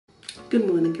Good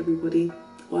morning, everybody.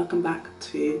 Welcome back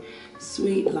to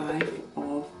Sweet Life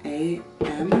of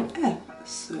AMF.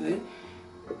 So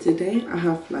today I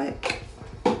have like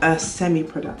a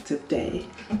semi-productive day,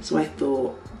 so I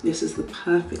thought this is the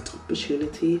perfect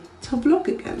opportunity to vlog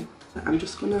again. I'm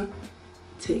just gonna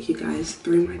take you guys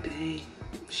through my day,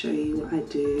 show you what I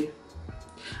do.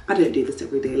 I don't do this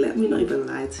every day, let me not even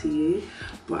lie to you,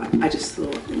 but I just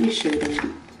thought, let me show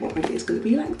them what my day is going to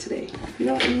be like today. You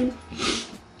know what I mean?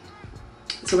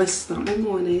 So I start my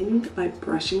morning by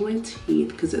brushing my teeth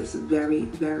because it's very,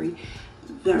 very,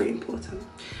 very important.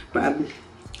 But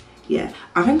yeah,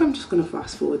 I think I'm just going to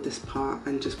fast forward this part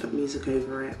and just put music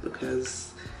over it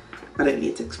because I don't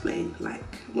need to explain,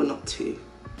 like, we're not two.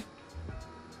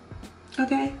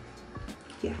 Okay?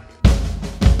 Yeah.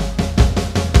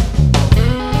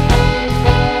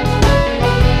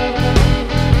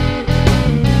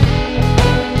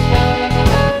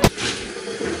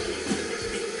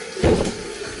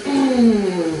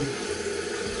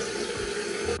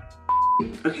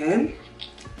 Okay,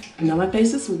 now my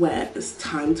face is wet. It's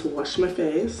time to wash my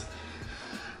face.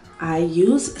 I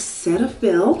use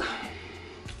Cetaphil.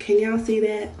 Can y'all see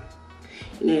that?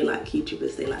 You know, like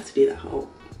YouTubers, they like to do that whole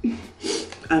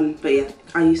but yeah,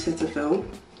 I use Cetaphil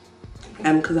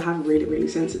because I have really, really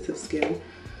sensitive skin,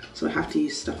 so I have to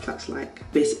use stuff that's like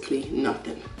basically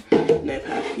nothing. No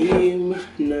perfume,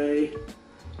 no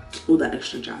all that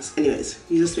extra jazz. Anyways,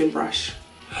 use a spin brush.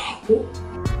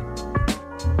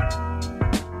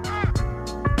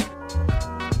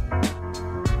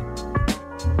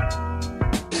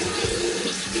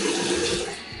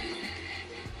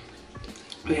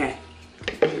 Okay,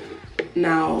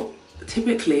 now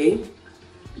typically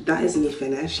that is me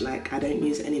finished. Like, I don't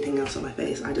use anything else on my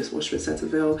face. I just wash with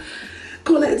Cetaphil,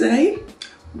 call it a day.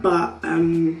 But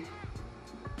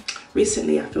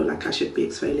recently I feel like I should be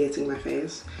exfoliating my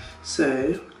face,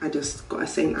 so I just got a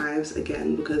St. Ives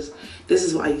again because this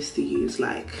is what I used to use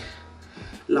like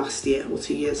last year or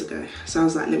 2 years ago. So I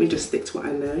was like, let me just stick to what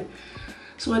I know.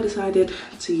 So I decided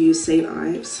to use St.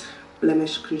 Ives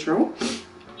Blemish Control.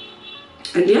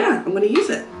 And yeah, I'm gonna use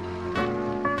it.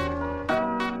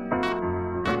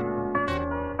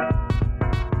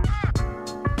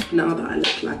 Now that I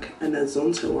look like an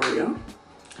Azonto warrior,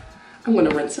 I'm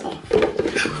gonna rinse it off.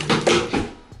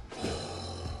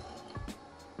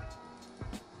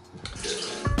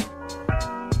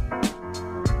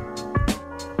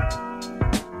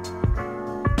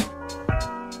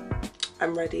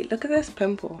 I'm ready. Look at this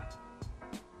pimple.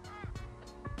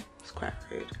 It's quite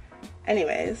rude.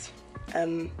 Anyways, I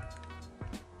need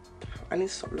to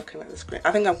stop looking at the screen.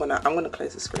 I think I'm gonna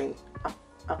close the screen.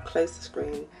 I've closed the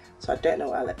screen, so I don't know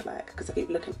what I look like because I keep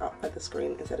looking up at the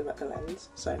screen instead of at the lens.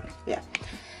 So yeah.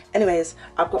 Anyways,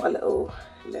 I've got a little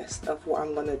list of what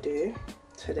I'm gonna do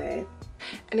today.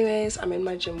 Anyways, I'm in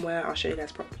my gym wear. I'll show you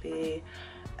guys properly.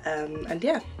 And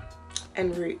yeah,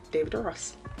 en route David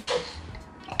Ross.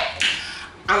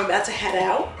 I'm about to head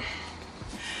out,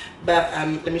 but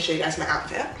let me show you guys my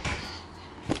outfit.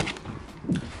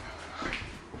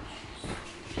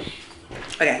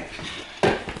 Okay,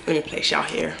 let me place y'all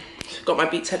here. Got my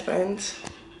Beats headphones,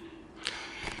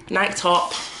 Nike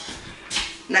top,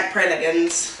 Nike Pro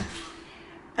leggings,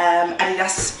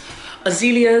 Adidas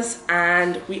Azaleas,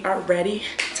 and we are ready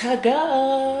to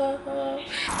go.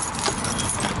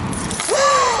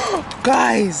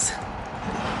 Guys,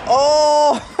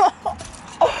 oh,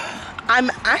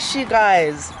 I'm ashy,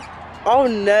 guys. Oh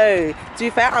no. To be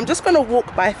fair, I'm just gonna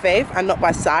walk by faith and not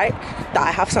by sight that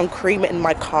I have some cream in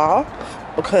my car,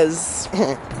 because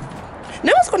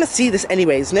no one's gonna see this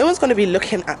anyways. No one's gonna be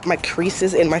looking at my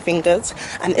creases in my fingers,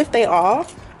 and if they are,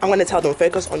 I'm gonna tell them,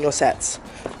 focus on your sets,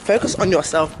 focus on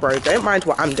yourself, bro, don't mind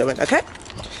what I'm doing, okay?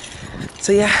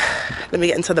 So yeah, let me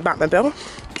get into the Batmobile.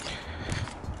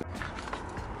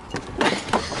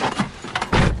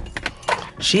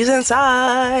 She's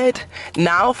inside.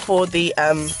 Now for the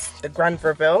grand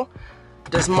reveal.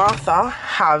 Does Martha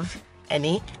have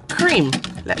any cream?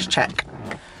 Let's check.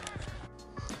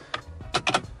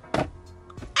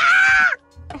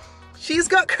 She's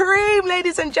got cream,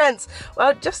 ladies and gents.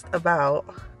 Well, just about.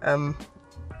 I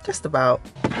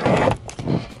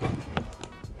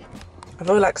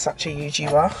feel like such a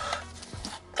YouTuber.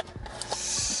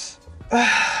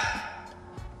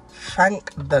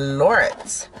 Thank the Lord.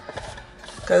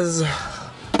 Because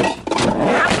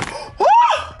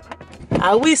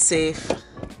are we safe?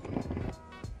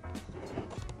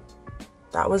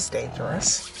 That was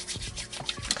dangerous.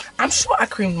 I'm sure I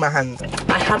creamed my hand.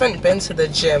 I haven't been to the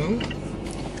gym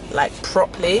like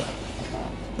properly,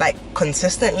 like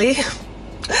consistently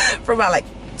for about like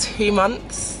 2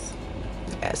 months.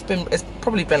 Yeah, it's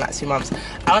probably been like 2 months.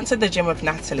 I went to the gym with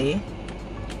Natalie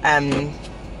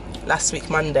last week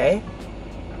Monday,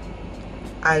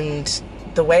 and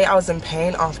the way I was in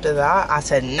pain after that, I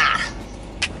said, nah,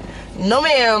 no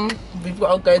ma'am, we've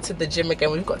got to go to the gym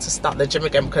again. We've got to start the gym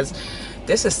again because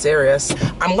this is serious.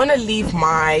 I'm gonna leave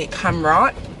my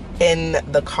camera in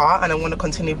the car and I'm gonna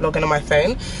continue vlogging on my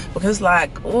phone because,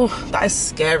 like, oh, that is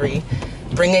scary.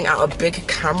 Bringing out a big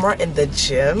camera in the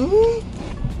gym,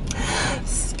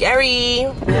 scary.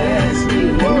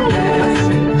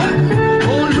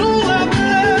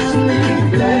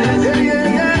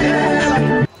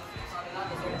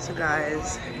 So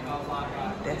guys,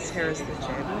 this here is the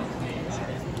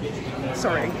gym.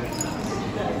 Sorry.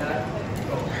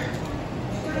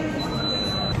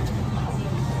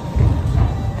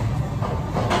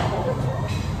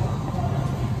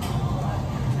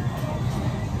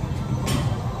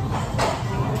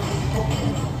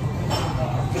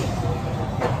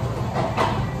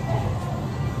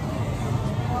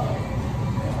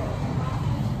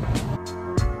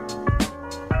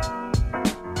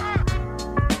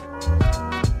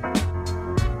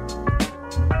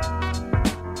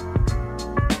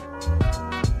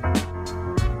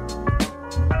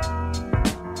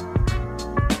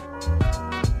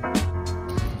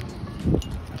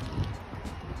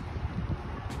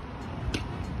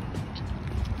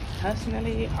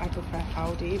 Personally, I prefer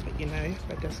Aldi, but you know,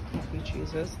 beggars can't be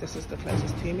choosers. This is the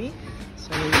closest to me,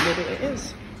 so Lidl it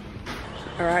is.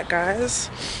 Alright guys,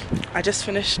 I just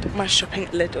finished my shopping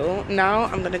at Lidl. Now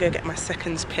I'm gonna go get my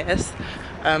seconds pierced.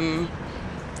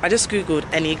 I just googled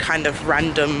any kind of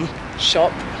random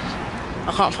shop.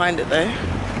 I can't find it though.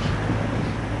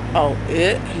 Oh,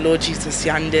 Lord Jesus,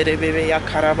 yandere baby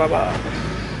yakarababa.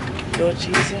 Lord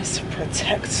Jesus,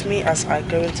 protect me as I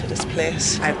go into this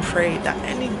place. I pray that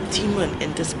any demon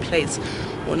in this place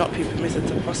will not be permitted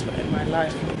to prosper in my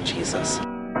life, Lord Jesus.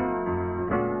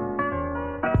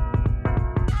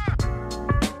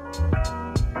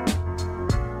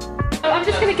 I'm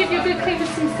just going to give you a good clean with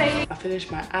some saline. I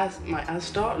finished my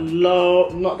Asda. Low,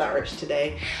 not that rich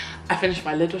today. I finished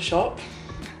my little shop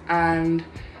and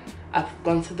I've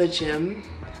gone to the gym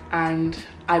and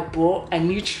I bought a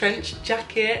new trench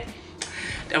jacket.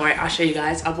 Don't worry, I'll show you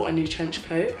guys. I bought a new trench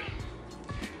coat.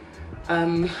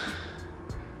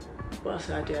 What else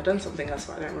did I do? I done something else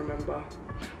but I don't remember.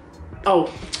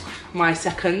 Oh, my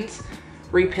seconds.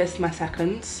 Re-pierced my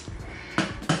seconds.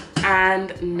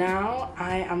 And now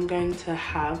I am going to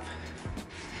have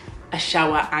a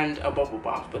shower and a bubble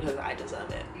bath because I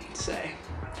deserve it. So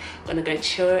I'm gonna go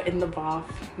chill in the bath,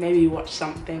 maybe watch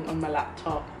something on my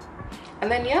laptop, and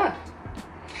then yeah,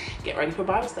 get ready for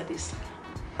Bible studies.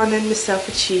 I made myself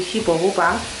a cheeky bubble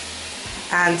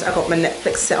bath and I got my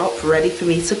Netflix set up ready for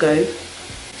me to go.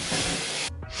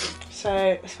 So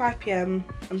it's 5 PM,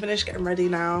 I'm finished getting ready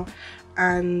now,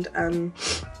 and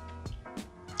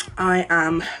I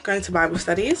am going to Bible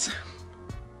studies.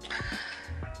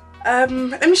 Let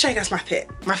me show you guys my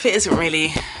fit. My fit isn't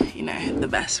really, you know, the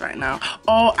best right now.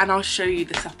 Oh, and I'll show you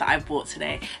the stuff that I bought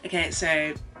today. Okay,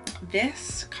 so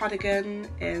this cardigan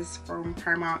is from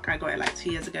Primark. I got it like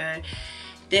 2 years ago.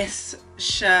 This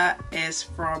shirt is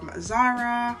from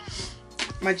Zara.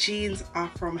 My jeans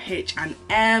are from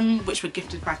H&M, which were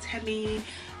gifted by Temmie.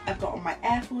 I've got on my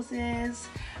Air Forces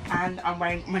and I'm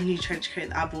wearing my new trench coat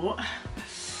that I bought.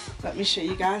 Let me show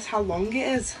you guys how long it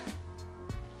is.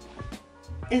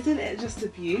 Isn't it just a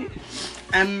beaut?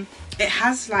 It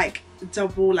has like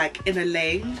double like inner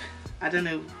laying. I don't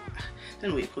know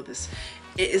what you call this.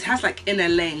 It has like inner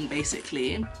laying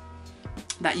basically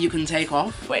that you can take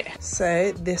off. Wait.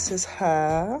 So this is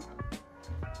her.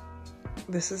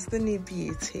 This is the new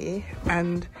beauty,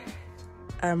 and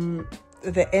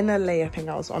the inner layer thing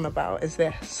I was on about is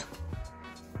this.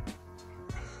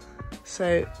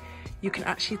 So you can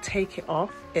actually take it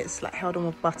off. It's like held on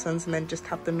with buttons and then just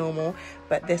have the normal,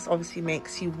 but this obviously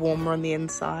makes you warmer on the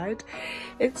inside.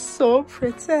 It's so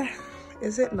pretty,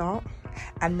 is it not?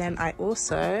 And then I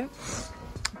also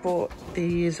bought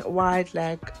these wide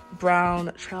leg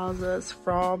brown trousers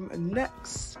from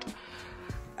Next.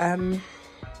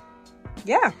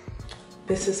 Yeah,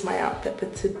 this is my outfit for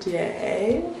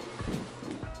today.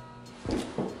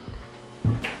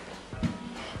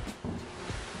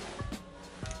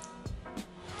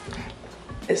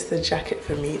 It's the jacket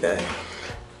for me though.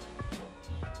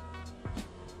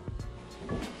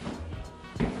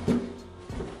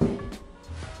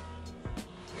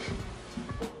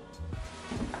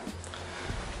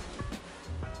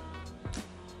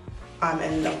 I'm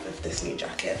in love with this new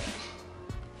jacket.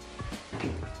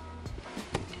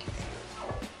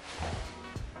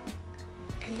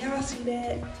 Can y'all see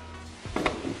that?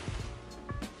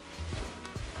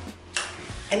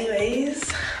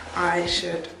 Anyways, I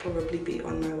should probably be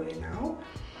on my way now.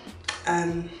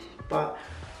 But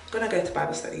I'm gonna go to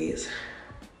Bible studies.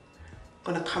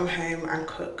 I'm gonna come home and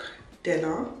cook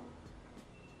dinner.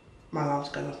 My alarm's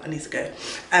going off, I need to go.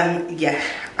 Yeah,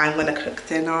 I'm gonna cook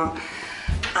dinner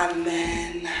and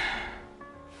then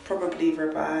probably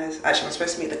revise. Actually, I'm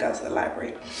supposed to meet the girls at the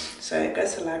library. So go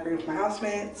to the library with my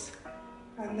housemates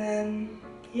and then,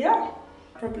 yeah,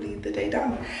 probably the day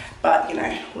done. But you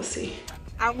know, we'll see.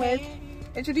 I'm with,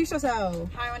 introduce yourself.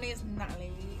 Hi, my name is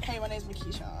Natalie. Hey, my name is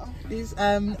Makisha. These,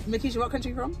 Makisha, what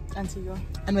country you from? Antigua.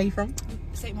 And where you from?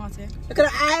 St. Martin. Look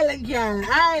at the island girl,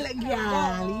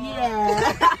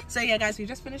 yeah. So yeah, guys, we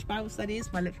just finished Bible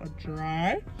studies. My lips are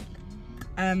dry.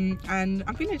 And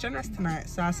I'm feeling generous tonight,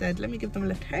 so I said, let me give them a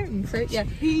lift home. So yeah,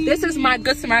 this is my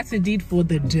good Samaritan deed for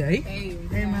the day.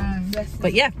 Amen.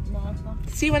 But yeah,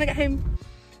 see you when I get home.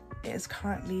 It's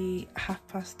currently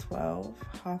 12:30,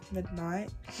 half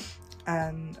midnight,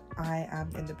 and I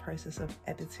am in the process of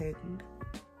editing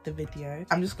the video.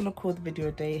 I'm just gonna call the video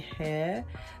a day here.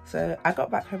 So I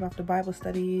got back home after Bible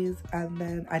studies, and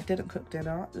then I didn't cook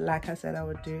dinner like I said I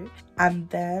would do, and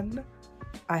then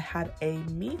I had a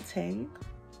meeting,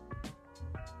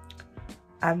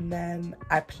 and then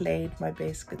I played my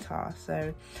bass guitar.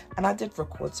 So, and I did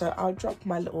record, so I'll drop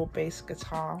my little bass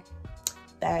guitar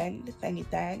thing,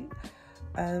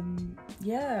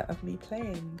 yeah, of me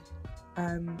playing.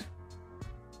 And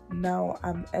now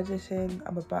I'm editing.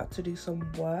 I'm about to do some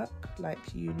work, like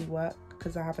uni work,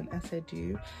 because I have an essay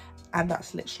due, and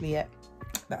that's literally it.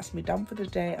 That's me done for the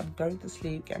day. I'm going to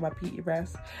sleep, get my PT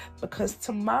rest, because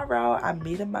tomorrow I'm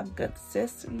meeting my good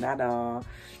sis Nana.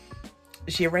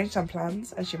 She arranged some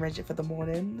plans and she arranged it for the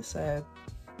morning, so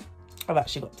I've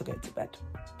actually got to go to bed.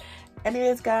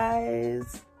 Anyways,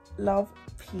 guys, love,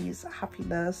 peace,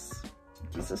 happiness.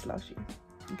 Jesus loves you,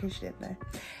 in case you didn't know.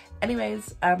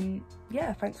 Anyways,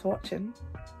 yeah, thanks for watching.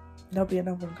 There'll be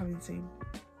another one coming soon.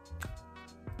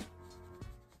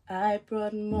 I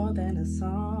brought more than a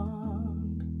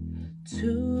song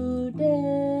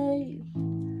today.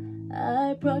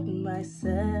 I brought myself.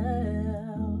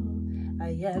 I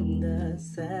am the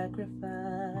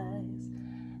sacrifice.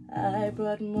 I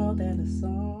brought more than a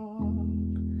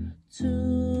song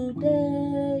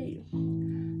today.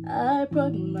 I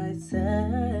brought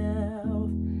myself.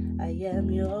 I am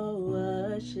your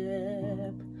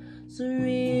worship. So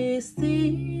receive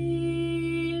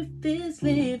this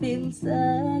living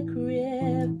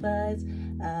sacrifice.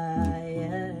 I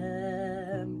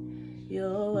am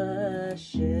your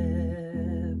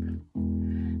worship.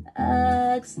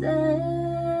 Accepts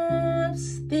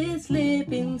this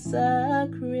living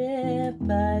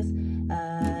sacrifice.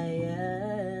 I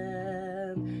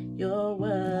am your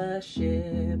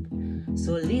worship.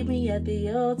 So leave me at the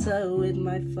altar with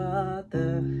my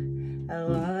Father. I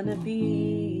wanna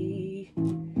be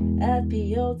at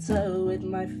the altar with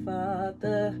my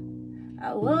Father.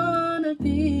 I wanna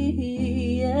be